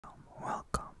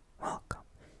welcome, welcome,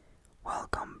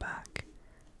 welcome back.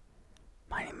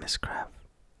 My name is Krev.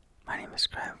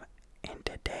 And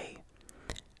today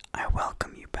I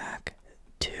welcome you back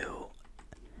to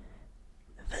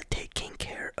the taking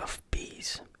care of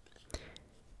bees.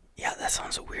 Yeah, that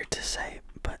sounds weird to say,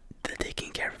 but the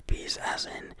taking care of bees, as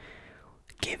in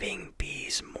giving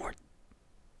bees more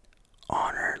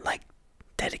honor, like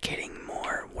dedicating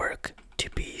more work to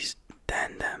bees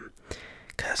than them.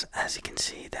 Because as you can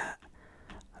see, that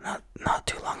not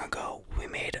too long ago we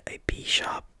made a bee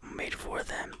shop made for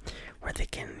them where they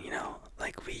can,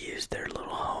 like reuse their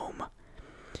little home,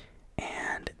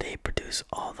 and they produce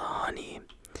all the honey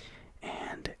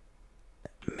and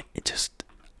it just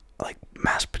like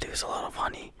mass produce a lot of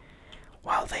honey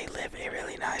while they live a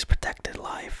really nice protected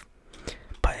life.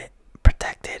 But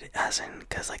protected as in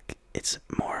because like it's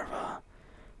more of a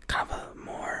kind of a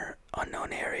more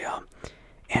unknown area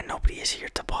and nobody is here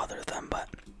to bother them, but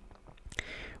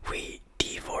we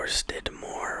deforested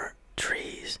more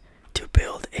trees to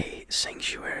build a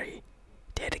sanctuary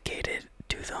dedicated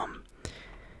to them.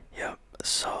 Yep,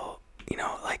 so,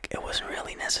 like it wasn't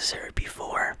really necessary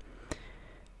before.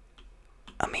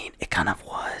 I mean, it kind of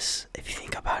was, if you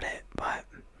think about it, but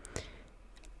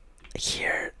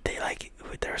here,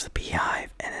 there was a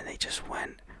beehive, and then they just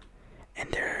went,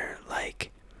 and they're,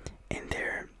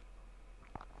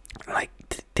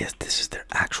 this is their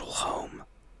actual home.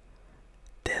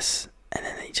 And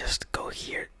then they just go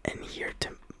here and here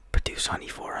to produce honey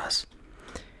for us,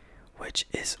 which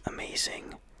is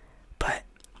amazing. But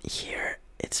here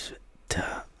it's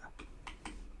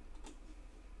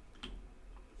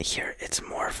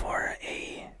more for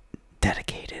a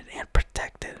dedicated and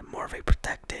protected, more of a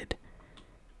protected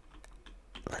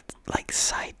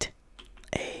site,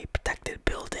 a protected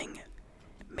building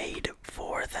made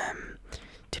for them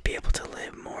to be able to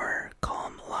live more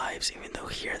calm lives, even though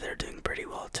here they're doing pretty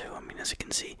well too. I mean, as you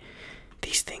can see,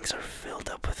 these things are filled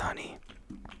up with honey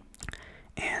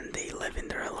and they live in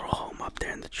their little home up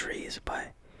there in the trees.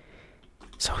 But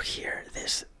so here,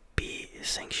 this bee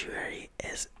sanctuary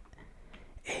is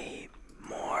a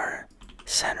more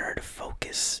centered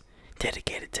focus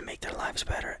dedicated to make their lives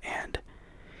better, and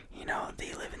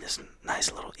they live in this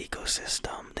nice little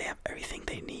ecosystem. They have everything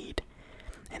they need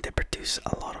and they produce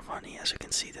a lot of honey. As you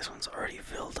can see, this one's already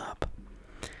filled up.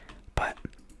 But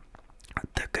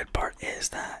the good part is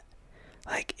that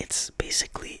it's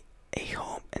basically a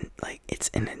home, and it's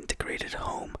an integrated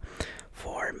home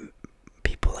for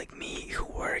people like me who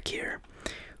work here,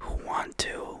 who want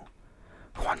to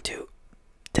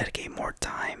dedicate more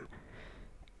time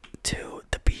to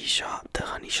the bee shop, the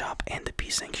honey shop, and the bee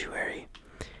sanctuary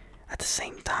at the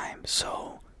same time.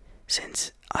 So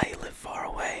since I live far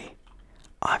away,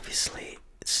 obviously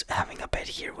having a bed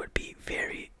here would be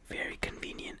very, very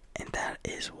convenient, and that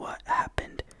is what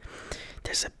happened.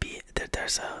 There's a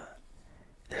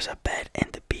bed in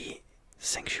the bee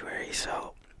sanctuary,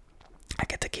 so I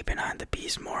get to keep an eye on the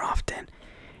bees more often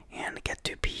and get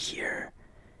to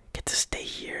stay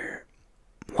here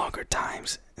longer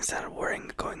times instead of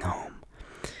worrying going home.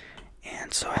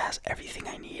 And so it has everything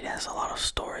I need. It has a lot of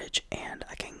storage, and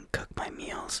I can cook my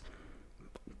meals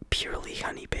purely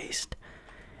honey based.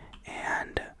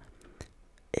 And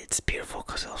it's beautiful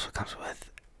because it also comes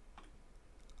with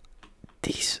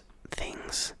these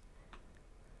things,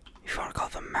 if you want to call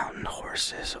them mountain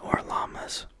horses or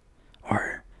llamas,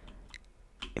 or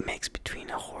a mix between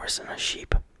a horse and a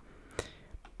sheep.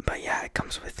 But yeah, it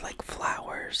comes with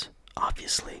flowers,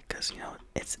 obviously, because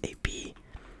it's a bee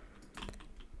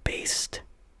based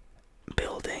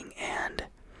building and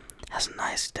has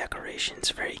nice decorations.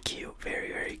 Very cute,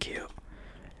 very, very cute.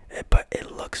 But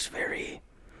it looks very,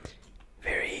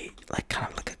 very kind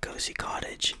of like a cozy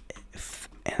cottage,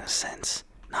 in a sense.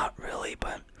 Not really,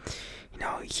 but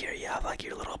here you have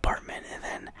your little apartment, and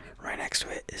then right next to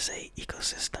it is a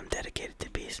ecosystem dedicated to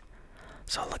bees.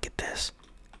 So look at this.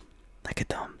 Look at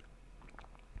them.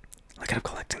 Look at them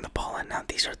collecting the pollen. Now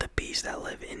these are the bees that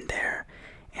live in there,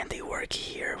 and they work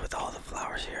here with all the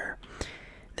flowers here.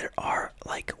 There are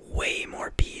way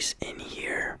more bees in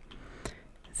here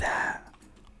that,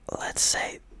 let's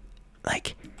say,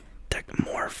 they're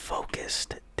more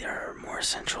focused, they're more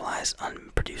centralized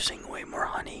on producing way more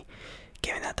honey,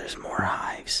 given that there's more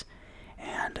hives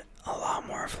and a lot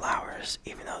more flowers,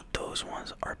 even though those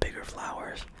ones are bigger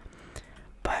flowers.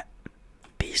 But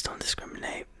bees don't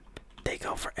discriminate, they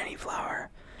go for any flower,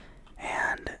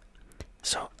 and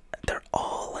so they're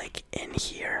all in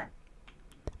here,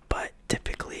 but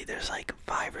typically there's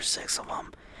 5 or 6 of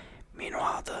them.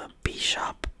 Meanwhile, the bee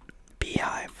shop,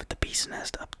 beehive, the bee's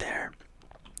nest up there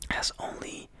has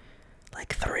only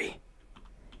 3,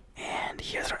 And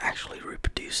here they're actually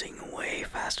reproducing way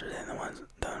faster than the ones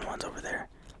over there.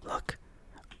 Look,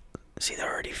 see,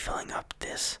 they're already filling up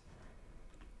this.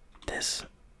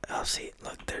 Oh, see,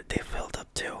 look, they filled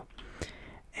up too.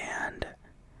 And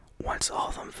once all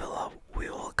of them fill up, we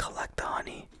will collect the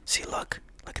honey. See, look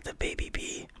at the baby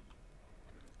bee.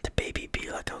 The baby bee,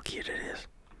 look how cute it is.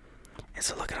 And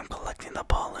so look at him collecting the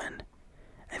pollen.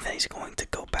 And then he's going to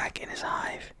go back in his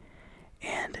hive.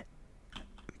 And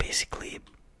basically,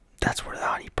 that's where the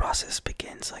honey process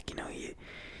begins. Like, you know, he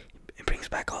brings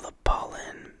back all the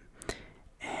pollen.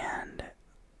 And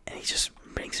he just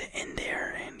brings it in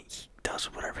there. And he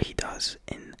does whatever he does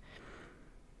in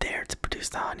there to produce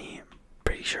the honey.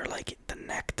 Pretty sure, like, the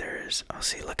nectars. Oh,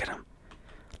 see, look at him.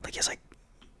 Like,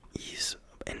 he's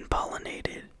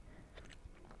impollinated.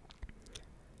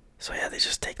 So yeah, they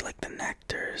just take like the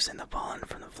nectars and the pollen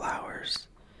from the flowers,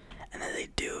 and then they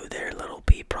do their little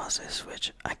bee process,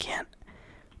 which I can't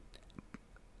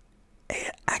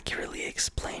accurately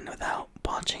explain without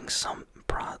watching some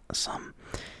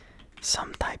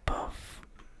type of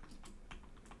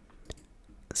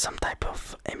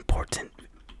important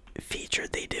feature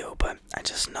they do. But I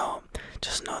just know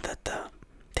that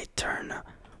they turn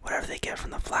whatever they get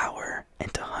from the flower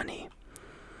into honey,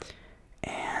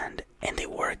 and they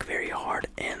work very hard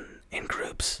in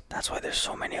groups. That's why there's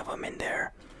so many of them in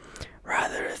there,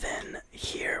 rather than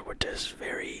here where there's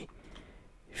very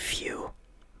few.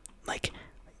 Like,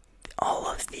 all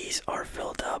of these are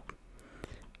filled up.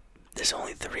 There's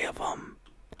only 3 of them.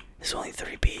 There's only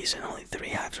 3 bees, and only 3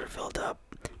 hives are filled up.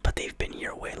 But they've been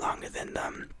here way longer than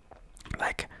them,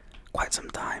 like quite some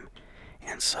time,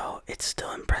 and so it's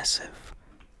still impressive.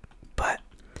 But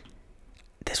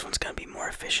this one's gonna be more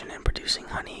efficient in producing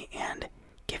honey and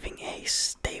giving a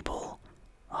stable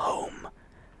home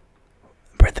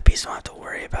where the bees don't have to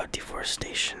worry about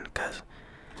deforestation. Because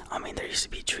I mean, there used to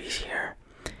be trees here,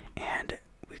 and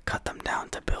we cut them down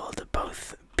to build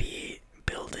both bee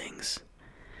buildings,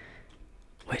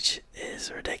 which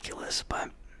is ridiculous.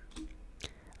 But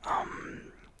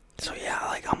so yeah,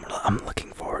 like, I'm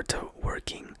looking forward to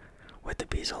working with the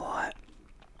bees a lot,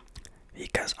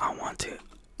 because I want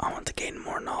to gain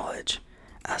more knowledge,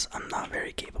 as I'm not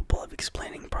very capable of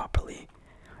explaining properly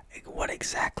what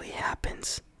exactly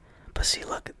happens. But see,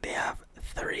 look, they have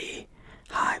 3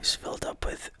 hives filled up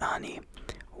with honey,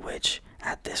 which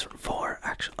at this 4,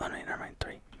 actually, oh no, never mind,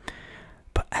 3.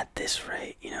 But at this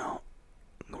rate, you know,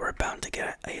 we're bound to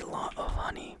get a lot of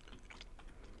honey.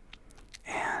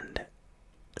 And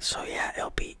so yeah,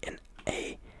 it'll be in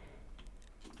a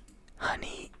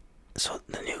honey. So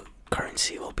the new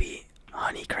currency will be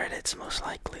honey credits, most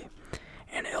likely,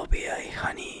 and it'll be a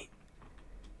honey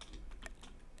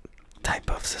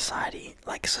type of society.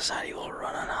 Like, society will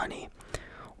run on honey.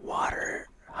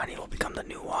 Honey will become the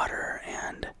new water,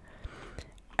 and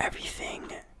everything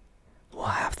will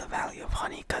have the value of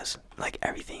honey, because like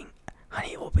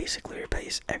honey will basically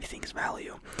replace everything's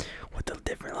value with the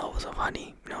different levels of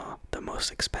honey. You know, the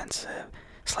most expensive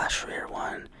 / rare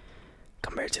one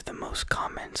compared to the most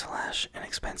common /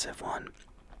 inexpensive one.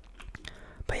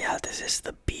 But yeah, this is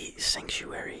the bee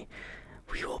sanctuary.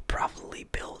 We will probably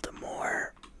build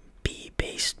more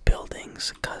bee-based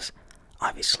buildings, because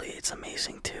obviously it's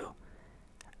amazing to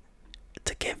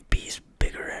give bees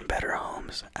bigger and better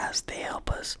homes, as they help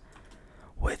us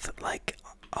with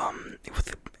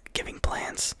with giving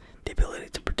plants the ability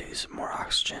to produce more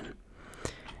oxygen.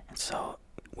 And so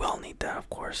we'll need that, of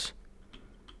course.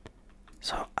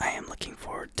 So I am looking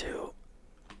forward to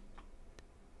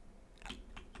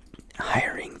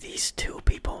hiring these 2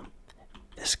 people,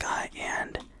 this guy,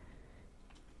 and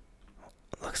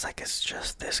looks like it's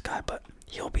just this guy, but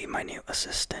he'll be my new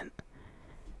assistant.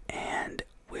 And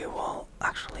we will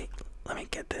actually, let me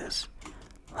get this.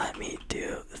 Let me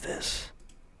do this,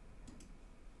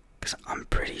 because I'm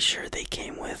pretty sure they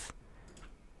came with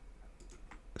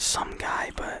some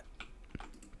guy, but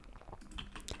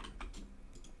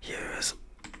he was,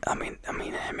 I mean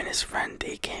him and his friend,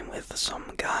 they came with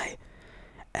some guy,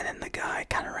 and then the guy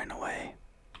kind of ran away,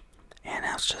 and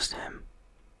now it's just him.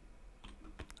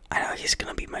 I know he's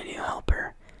gonna be my new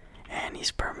helper, and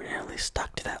he's permanently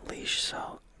stuck to that leash,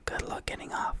 so good luck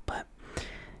getting off. But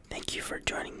thank you for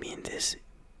joining me in this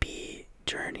bee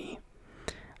journey.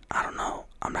 I don't know,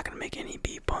 I'm not gonna make any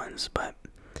bee puns, but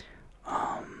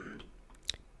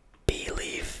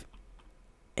believe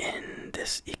in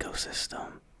this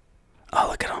ecosystem. Oh,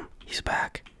 look at him, he's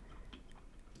back.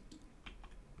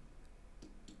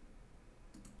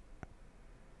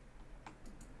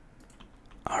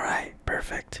 Alright,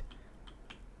 perfect.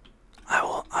 I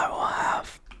will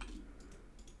have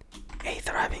a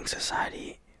thriving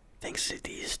society thanks to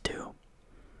these 2.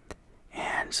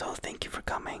 so thank you for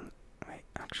coming. Wait,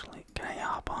 actually, can I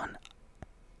hop on?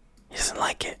 He doesn't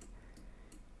like it.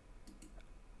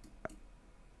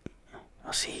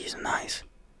 Oh, see, he's nice.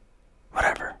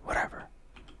 Whatever, whatever.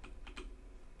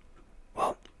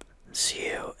 Well, see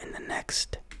you in the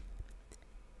next.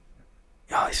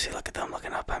 Oh, I see, look at them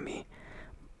looking up at me.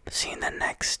 See you in the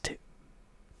next